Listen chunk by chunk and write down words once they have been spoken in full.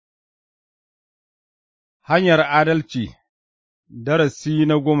Hanyar adalci, darasi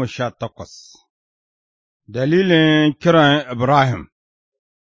na 18. Dalilin kiran Ibrahim.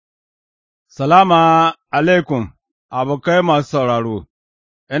 Salama alaikum, abokai masu sauraro,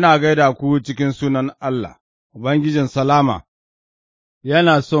 ina gaida ku cikin sunan Allah, Ubangijin Salama,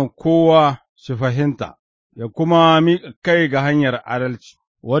 yana son kowa shi fahimta, ya kuma miƙa kai ga hanyar adalci,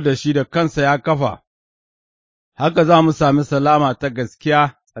 wadda shi da kansa ya kafa, haka za mu sami salama ta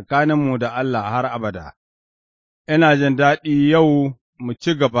gaskiya tsakaninmu da Allah har abada. Ina jin daɗi yau mu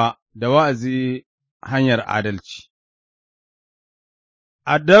ci gaba da wa'azi hanyar adalci.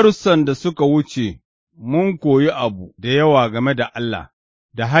 A darussan da suka wuce, mun koyi abu da yawa game da Allah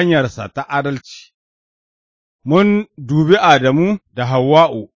da hanyarsa ta adalci. Mun dubi Adamu da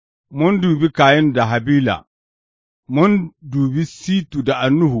Hawwa'u, mun dubi Kayin da Habila, mun dubi Situ da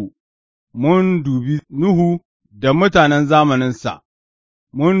Nuhu, mun dubi Nuhu da mutanen zamaninsa.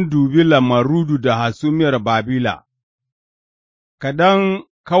 Mun dubi lamarudu da hasumiyar Babila, kaɗan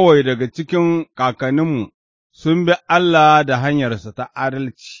kawai daga cikin kakanninmu sun bi Allah da hanyarsa ta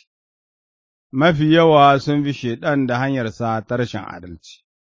adalci, mafi yawa sun bi Shaiɗan da hanyarsa ta rashin adalci.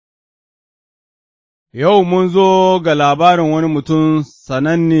 Yau mun zo ga labarin wani mutum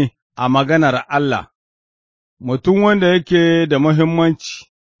sananne a maganar Allah, mutum wanda yake da muhimmanci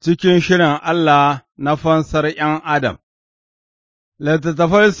cikin shirin Allah na fansar ’yan Adam.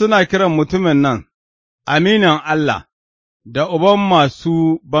 Littattafai suna kiran mutumin nan aminin Allah da uban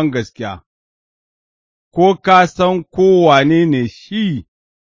masu bangaskiya, ko ka san ko wane ne shi?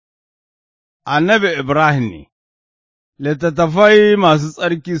 Annabi Ibrahim ne, littattafai masu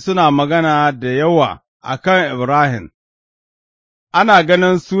tsarki suna magana da yawa a kan Ibrahim, ana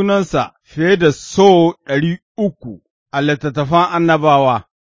ganin sunansa fiye da so 300 a littattafan annabawa,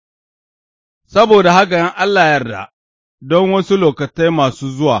 saboda haka in Allah yarda. Don wasu lokatai masu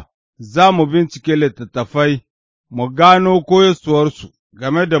zuwa, za mu bincike littattafai, mu gano koyarwarsu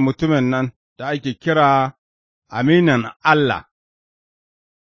game da mutumin nan da ake kira aminin Allah.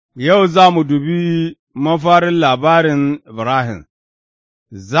 Yau za mu dubi mafarin labarin Ibrahim,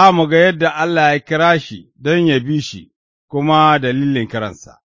 za mu ga yadda Allah ya kira shi don ya bi shi, kuma dalilin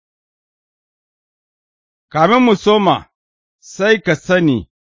kiransa. Kamin mu soma, sai ka sani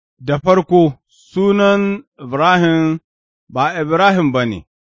da farko sunan Ibrahim ba Ibrahim ba ne,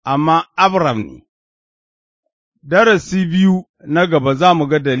 amma Abram ne. Darasi biyu na gaba za mu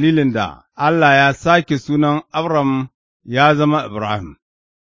ga dalilin da Allah ya sake sunan Abram ya zama Ibrahim.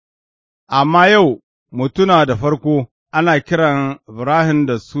 Amma yau, mu tuna da farko ana kiran Ibrahim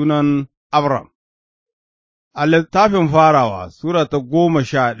da sunan Abram. A littafin farawa, Sura ta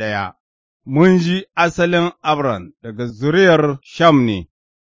 11, mun ji asalin Abram daga zuriyar Sham ne,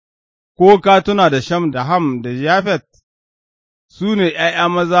 ko ka tuna da Sham da Ham da Yafet? Su ne ’ya'ya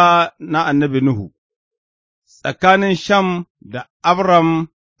maza na annabi Nuhu, tsakanin Sham da Abram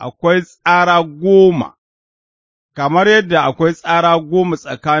akwai tsara 10, kamar yadda akwai tsara 10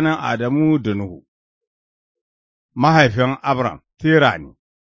 tsakanin Adamu da Nuhu. Mahaifin Abram, Tera ne,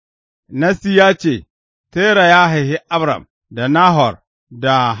 Nasi ya ce, Tera ya haihi Abram da Nahor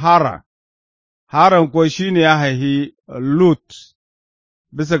da Haran, Haran ko shi ne ya haihi Lut,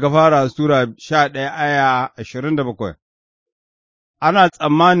 bisa ga fara Sura 11 aya 27. Ana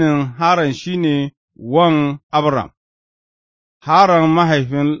tsammanin Haran shi ne wan Abram. Haran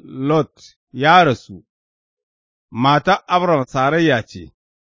mahaifin Lot ya rasu, mata Abram Sarayya ce,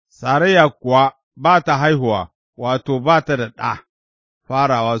 Sarayya kuwa ba ta haihuwa, wato, ba ta da ɗa,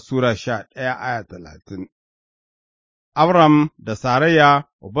 farawa Sura 11 aya 30. Abram da Sarayya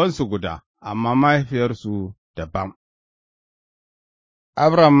ubansu guda, amma mahaifiyarsu dabam.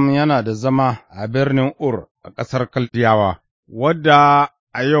 Abram yana da zama a birnin Ur a ƙasar Kaldiyawa, wadda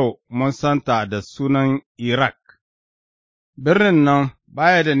a yau mun santa da sunan Irak. Birnin nan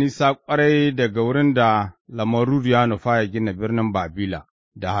baya da nisa ƙwarai daga wurin da Lamarudu ya nufa ya gina birnin Babila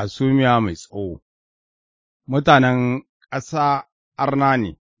da hasumiya mai tsawo. Mutanen ƙasa arna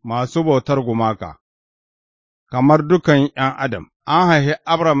ne masu bautar gumaka, kamar dukan ’yan Adam, an haifi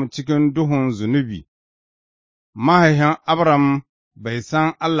Abram cikin duhun zunubi. Mahaifin Abram bai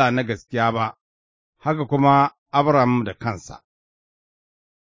san Allah na gaskiya ba, haka kuma Abram da kansa.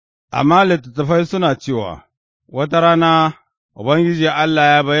 Amma littattafai suna cewa, wata rana Ubangiji Allah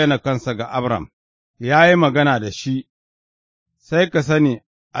ya bayyana kansa ga Abram, ya yi magana da shi, sai ka sani,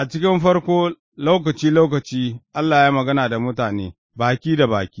 a cikin farko lokaci-lokaci Allah ya magana da mutane baki da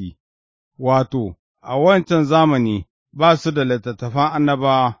baki, wato, a wancan zamani ba su da littattafan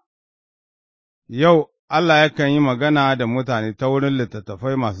annabawa. Yau Allah yakan yi magana da mutane ta wurin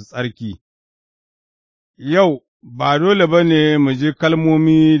littattafai masu tsarki. Yau ba dole ba ne mu ji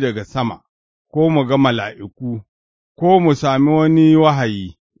kalmomi daga sama, ko mu ga mala'iku, ko mu sami wani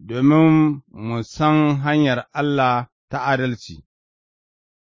wahayi, domin mu san hanyar Allah ta adalci.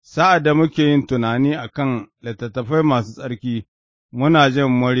 Sa'ad da muke yin tunani a kan littattafai masu tsarki, muna jin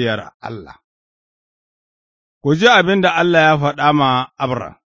muryar Allah. Ku ji abin da Allah ya faɗa ma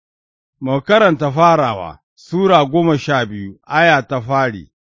Abram, mu karanta farawa, Sura 12, aya ta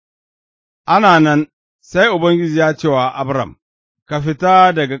fari. Ana nan, sai Ubangiji ya ce wa Abram, Ka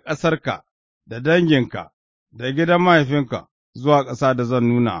fita daga ƙasarka, da danginka, da gidan mahaifinka zuwa ƙasa da zan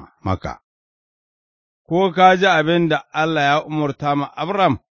nuna maka. Ko ka ji abin da Allah ya umarta ma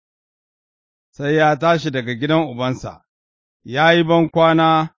Abram? Sai ya tashi daga gidan ubansa, ya yi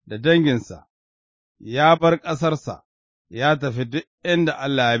bankwana da danginsa, ya bar ƙasarsa, ya tafi duk inda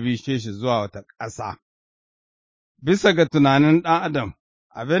Allah ya bishe shi zuwa wata ƙasa. Bisa ga tunanin ɗan Adam,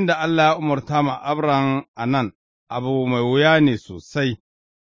 abin da Allah ya umarta ma Abram a nan abu mai wuya ne sosai,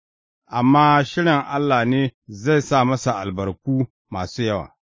 amma shirin Allah ne zai sa masa albarku masu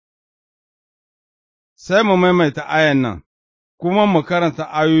yawa. Sai mu maimaita ayan nan, kuma mu karanta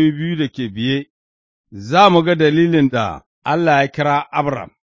ayoyi biyu da ke biye, za mu ga dalilin da Allah ya kira Abram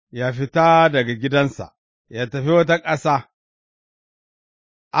ya fita daga gidansa, ya tafi wata ƙasa.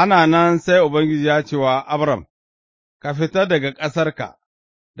 Ana nan sai Ubangiji ya ce wa Abram, Ka fita daga ƙasarka,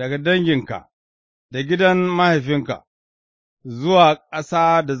 daga danginka, da gidan mahaifinka, zuwa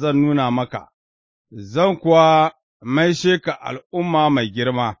ƙasa da zan nuna maka, zan kuwa maishe ka al'umma mai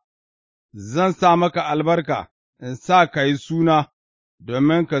girma, zan sa maka albarka, in sa ka yi suna,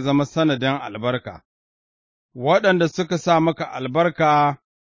 domin ka zama sanadin albarka. Waɗanda suka sa maka albarka,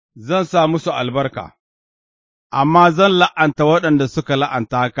 zan sa musu albarka, amma zan la'anta waɗanda suka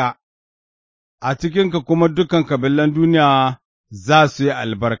la'anta ka, a cikinka kuma dukan kabilan duniya za su yi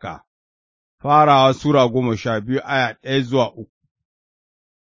albarka. Farawa Sura 12, aya 1 zuwa 3.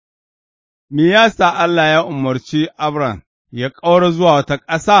 Me ya sa Allah ya umarci Abram ya ƙaura zuwa wata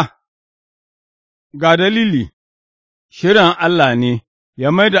ƙasa? Ga dalili, shirin Allah ne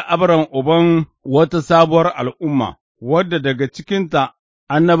ya mai da Abram uban wata sabuwar al'umma, wadda daga cikinta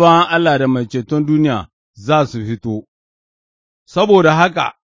annabawan Allah da mai ceton duniya za su fito. Saboda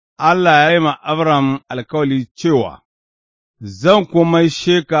haka, Allah ya yi ma Abram alkawali cewa, Zan kuma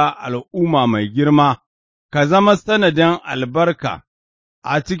maishe ka al'umma mai girma, ka zama sanadin albarka,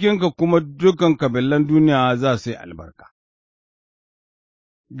 a cikinka kuma dukan kabilan duniya za su yi albarka.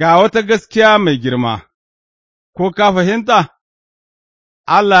 Ga wata gaskiya mai girma, ko ka fahimta?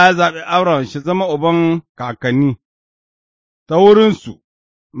 Allah ya zaɓi Abram shi zama uban kakanni, ta wurinsu,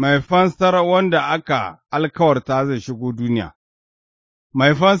 mai fansar wanda aka alkawarta zai shigo duniya.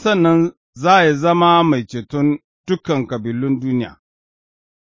 Mai fansan nan za ya zama mai ceton dukan kabilun duniya.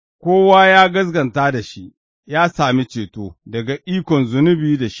 Kowa ya gaskanta da shi, ya sami ceto daga ikon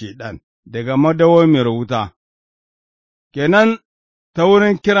zunubi da Shaiɗan, daga madawwamiyar wuta. Kenan, ta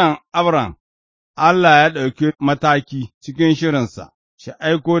wurin kiran Abram, Allah ya ɗauki mataki cikin shirinsa, shi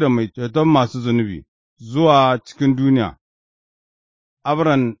aiko da mai ceton masu zunubi zuwa cikin duniya.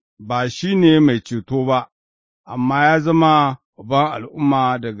 Abram ba shi ne mai ceto ba, amma ya zama uban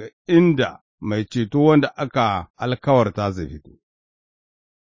al'umma daga inda mai ceto wanda aka alkawarta zai fito.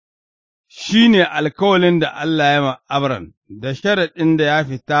 Shi ne alkawalin da Allah ya ma Abram da sharaɗin da ya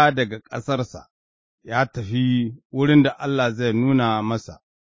fita daga ƙasarsa, ya tafi wurin da Allah zai nuna masa.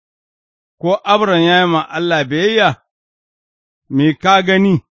 Ko Abram ya yi ma Allah biyayya? Me ka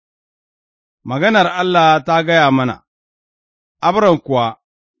gani? Maganar Allah ta gaya mana, Abram kuwa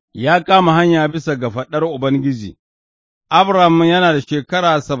ya kama hanya bisa ga faɗar Ubangiji. Abram yana da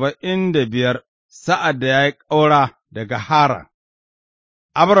shekara 75 sa'ad da ya yi ƙaura daga Haran.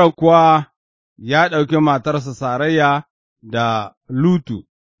 Abram kuwa ya ɗauki matarsa Sarayya da Lutu,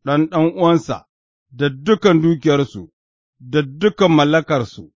 ɗan uwansa, da dukan dukiyarsu, da dukan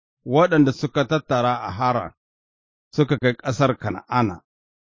mallakarsu, waɗanda suka tattara a Haran, suka kai ƙasar Kana'ana.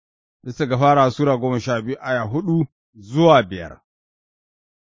 Bisa ga fara Sura 12, aya 4 zuwa 5.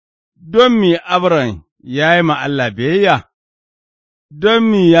 Don me Abram ya yi ma Allah biyayya? Don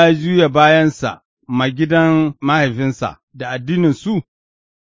me ya juya bayansa ma gidan mahaifinsa da addininsu?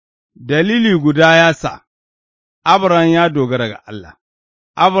 Dalili guda ya sa, Abram ya dogara ga Allah,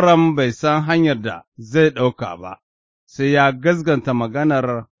 Abram bai san hanyar da zai ɗauka ba, sai ya gaskanta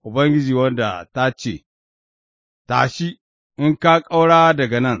maganar Ubangiji wanda ta ce, Tashi, in ka ƙaura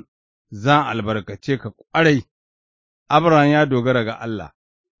daga nan, zan albarkace ka ƙwarai. Abram ya dogara ga Allah,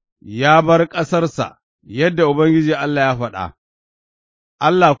 ya bar ƙasarsa yadda Ubangiji Allah ya faɗa,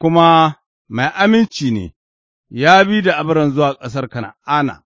 Allah kuma mai aminci ne, ya bi da Abram zuwa ƙasar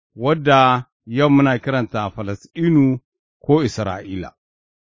Kana'ana, wadda yau muna kiranta Falasɗinu ko Isra'ila.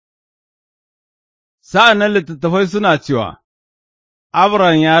 Sa'an nan littattafai suna cewa,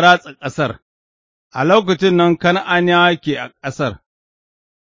 Abram ya ratsa ƙasar, a lokacin nan Kan'aniyawa ke a ƙasar,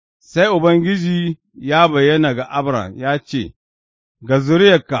 sai Ubangiji ya bayyana ga Abram ya ce, Ga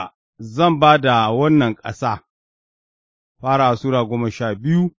zuriyarka zan ba da wannan ƙasa, fara Sura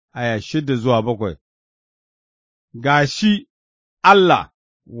 12, aya 6-7. Ga shi Allah,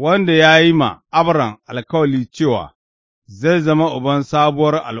 wanda ya yi ma Abram alkawali cewa zai zama uban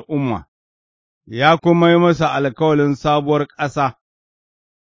sabuwar al'umma, ya kuma yi masa alkawalin sabuwar ƙasa,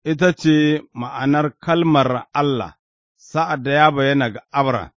 ita ce ma'anar kalmar Allah, sa'ad da ya bayyana ga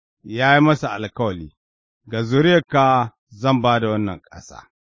Abram, ya yi masa alkawali, ga zuriyarka zan ba da wannan ƙasa.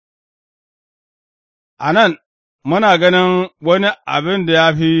 A nan, muna ganin wani abin da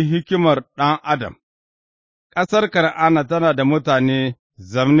ya fi hikimar ɗan Adam, ƙasar Kan'ana tana da mutane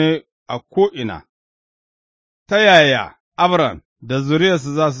zamne a ko'ina, ta yaya Abram da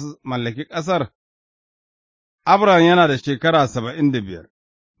zuriyarsa za su mallaki ƙasar? Abram yana da shekara 75,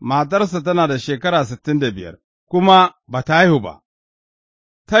 matarsa tana da shekara 65, kuma ba ta haihu ba,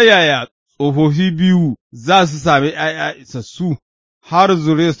 ta yaya tsofaffi biyu za su sami ’ya'ya isassu har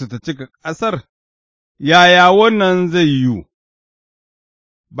zuriyarsu ta cika ƙasar? Yaya wannan zai yiwu?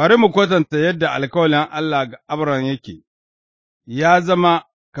 Bari mu kwatanta yadda alkawalin Allah ga Abram yake, ya zama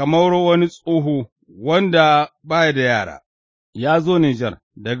kamar wani tsoho wanda baya da yara, ya zo Nijar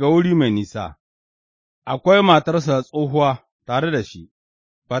daga wuri mai nisa, akwai matarsa tsohuwa tare da shi,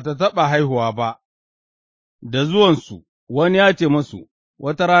 ba ta taɓa haihuwa ba, da zuwansu wani ya ce masu,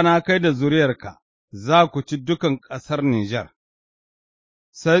 Wata rana kai da zuriyarka za ku ci dukan ƙasar Nijar,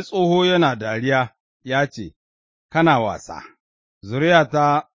 sai tsoho yana dariya ya ce, Kana wasa,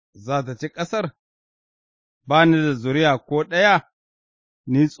 zuriyata za ta ci ƙasar? Ba ni da zuriya ko ɗaya,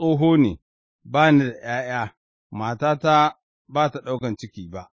 ni tsoho ne, ba ni da ’ya'ya, matata ba ta ɗaukan ciki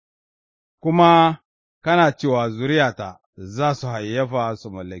ba, kuma kana cewa zuriyata za su hayayyafa su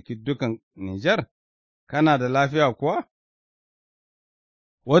mallaki dukan Nijar, kana da lafiya kuwa?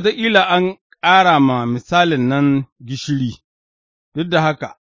 Wataƙila an ƙara ma misalin nan gishiri, duk da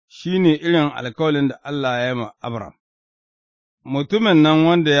haka shi ne irin alkawalin da Allah ya yi ma Abram. Mutumin nan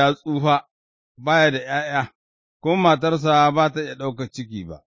wanda ya tsufa baya da ’ya'ya, kuma matarsa ba ta iya ɗaukar ciki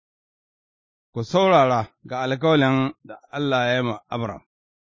ba, ku saurara ga alkawalin da Allah ya yi ma Abram,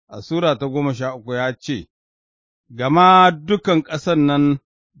 a Sura ta 13 ya ce, Gama dukan ƙasan nan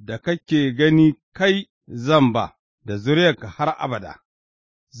da kake gani kai zan ba da zuriyarka har abada,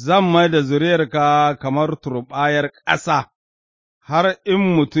 zan mai da zuriyarka kamar turɓayar ƙasa, har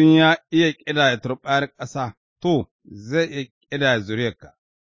in mutum ya iya ƙidaya turɓayar ƙasa, to, zai iya ƙidaya zuriyarka.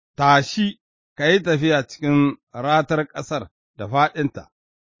 Tashi, ka yi tafiya cikin ratar ƙasar da faɗinta,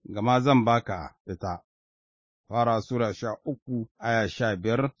 gama zan baka ita. Fara Sura 13, aya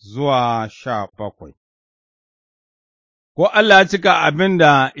 15-17. Ko Allah ya cika abin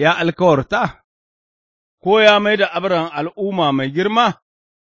da ya alkawarta, ko ya mai da Abram al'umma mai girma,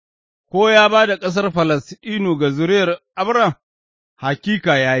 ko ya ba da ƙasar Falasɗinu ga zuriyar Abram,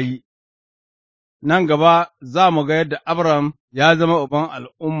 hakika ya yi. Nan gaba za mu ga yadda Abram ya zama uban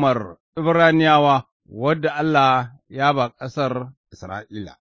al'ummar Ibraniyawa, wadda Allah ya ba ƙasar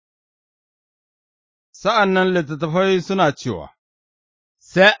Isra'ila. Sa'an nan littattafai suna cewa,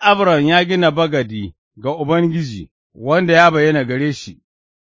 Sai Abram ya gina bagadi ga Ubangiji, wanda ya bayyana gare shi,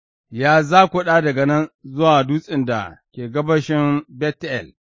 ya zakuɗa daga nan zuwa dutsen da ke gabashin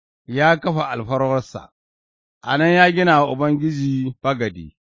Betel, ya kafa alfarwarsa, a nan ya gina wa Ubangiji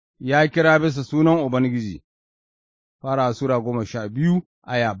bagadi, ya kira bisa sunan Ubangiji. Fara Sura 12,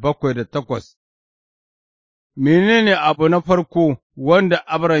 aya 7-8. Menene abu na farko wanda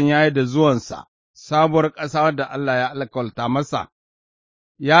Abram ya yi da zuwansa, sabuwar ƙasa wadda Allah ya alkawalta masa?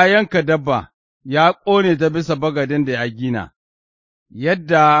 Ya yanka dabba, ya ƙone ta bisa bagadin da ya gina,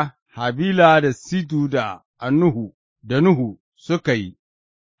 yadda Habila da Situ da Nuhu suka yi,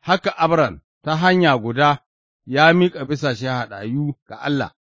 haka Abram ta hanya guda ya miƙa bisashe haɗayu ga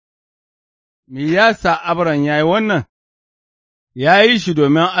Allah. Me ya sa Abram ya yi wannan? Ya yi shi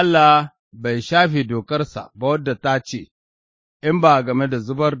domin Allah bai shafe dokarsa ba wadda ta ce, In ba game da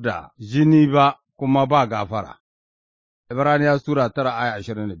zubar da jini ba kuma ba gafara. Ibraniya Sura 9 aya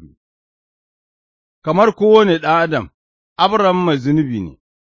 22. Kamar kowane ɗan Adam, Abram mai zunubi ne,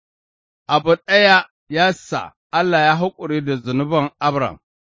 abu ɗaya ya sa Allah ya haƙure da zunuban Abram,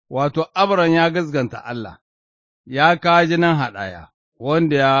 wato, Abram ya gaskanta Allah, ya kawo jinin haɗaya,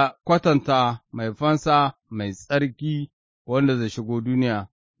 wanda ya kwatanta mai fansa mai tsarki wanda zai shigo duniya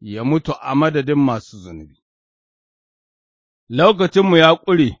ya mutu a madadin masu zunubi. Lokacinmu ya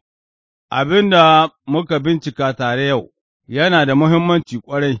ƙure, abin da muka bincika tare yau yana da muhimmanci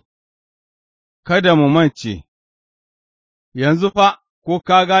ƙwarai. kada mu mance, yanzu fa, ko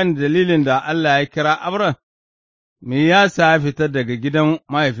ka gane dalilin da Allah ya kira Abram, me ya sa ya fita daga gidan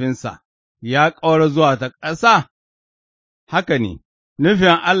mahaifinsa, ya ƙaura zuwa ta ƙasa? Haka ne,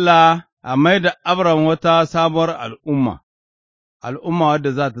 nufin Allah a mai da Abram wata sabuwar al'umma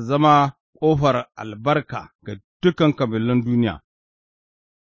wadda za ta zama ƙofar albarka ga dukan kabilan duniya.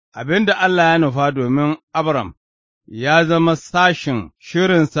 Abin da Allah ya nufa domin Abram ya zama sashin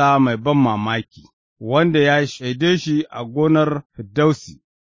shirinsa mai ban mamaki, wanda ya shaide shi a gonar Firdausi,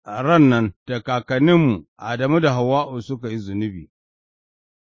 a ran nan da kakanninmu Adamu da Hawwa'u suka yi zunubi.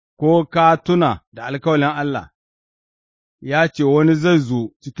 Ko ka tuna da alkawalin Allah, ya ce wani zai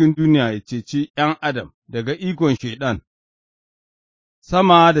zo cikin duniya ya ceci ’yan Adam daga ikon Shaiɗan,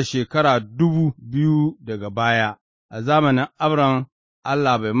 sama da shekara 2000 daga baya, a zamanin Abram,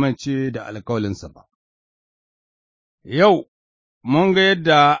 Allah bai mance da alkawalinsa ba. Yau, mun ga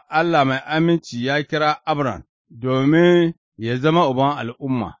yadda Allah mai aminci ya kira Abram domin ya zama uban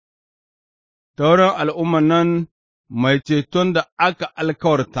al'umma, ta wurin al'umman nan mai ceton da aka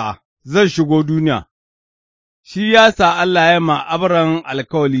alkawarta zai shigo duniya, shi ya sa Allah ya ma Abram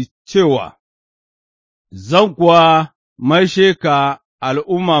alkawali cewa, Zan kuwa maishe ka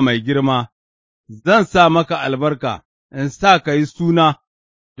al'umma mai girma, zan sa maka albarka, in sa ka yi suna,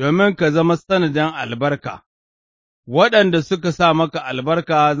 domin ka zama sanadin albarka. Waɗanda suka sa maka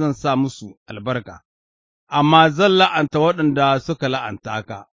albarka zan sa musu albarka, amma zan la'anta waɗanda suka la'anta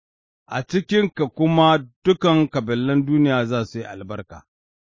ka, a cikinka kuma dukan kabilan duniya za su yi albarka.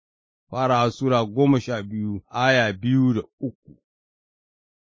 Farawa Sura 12, aya 2 da 3.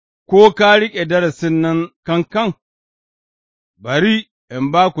 Ko ka riƙe darasin nan kankan? Bari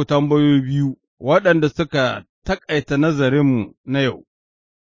in ba ku tambayoyi biyu waɗanda suka taƙaita nazarinmu na yau.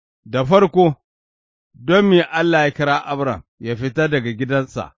 Da farko, don me Allah ya kira Abram ya fita daga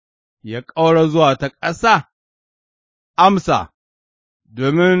gidansa, ya ƙaura zuwa ta ƙasa? Amsa,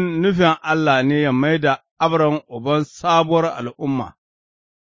 domin nufin Allah ne ya mai da Abram uban sabuwar al'umma.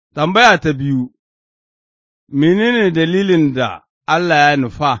 Tambaya ta biyu, menene dalilin da Allah ya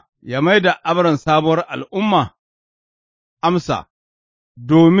nufa ya mai da Abram sabuwar al'umma? Amsa,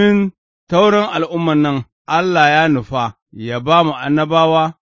 domin taurin al'umman nan Allah ya nufa ya ba mu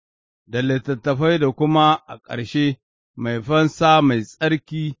annabawa da littattafai da kuma a ƙarshe mai fansa mai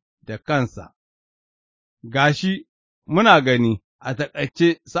tsarki da kansa. Gashi, muna gani a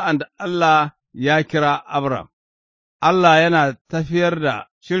taƙaice sa'an da Allah ya kira Abram, Allah yana tafiyar da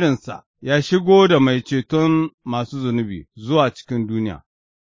shirinsa ya shigo da mai ceton masu zunubi zuwa cikin duniya.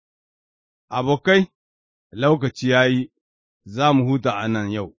 Abokai, lokaci ya yi, za mu huta a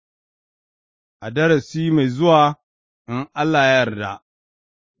nan yau, a darasi mai zuwa, in Allah ya yarda.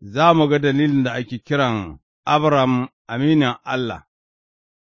 Za mu ga dalilin da ake kiran Abram aminin Allah.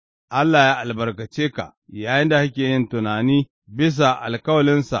 Allah ya albarkace ka yayin da kake yin tunani bisa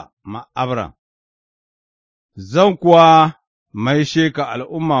alkawalinsa ma Abram. Zan kuwa maishe ka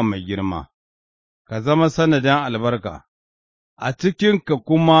al'umma mai girma, ka zama sanadin albarka, a cikinka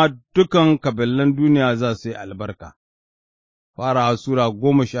kuma dukan kabilan duniya za su yi albarka. Farawa Sura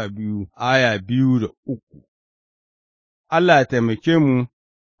 12, aya 2 da 3. Allah ya taimake mu.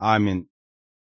 Amin.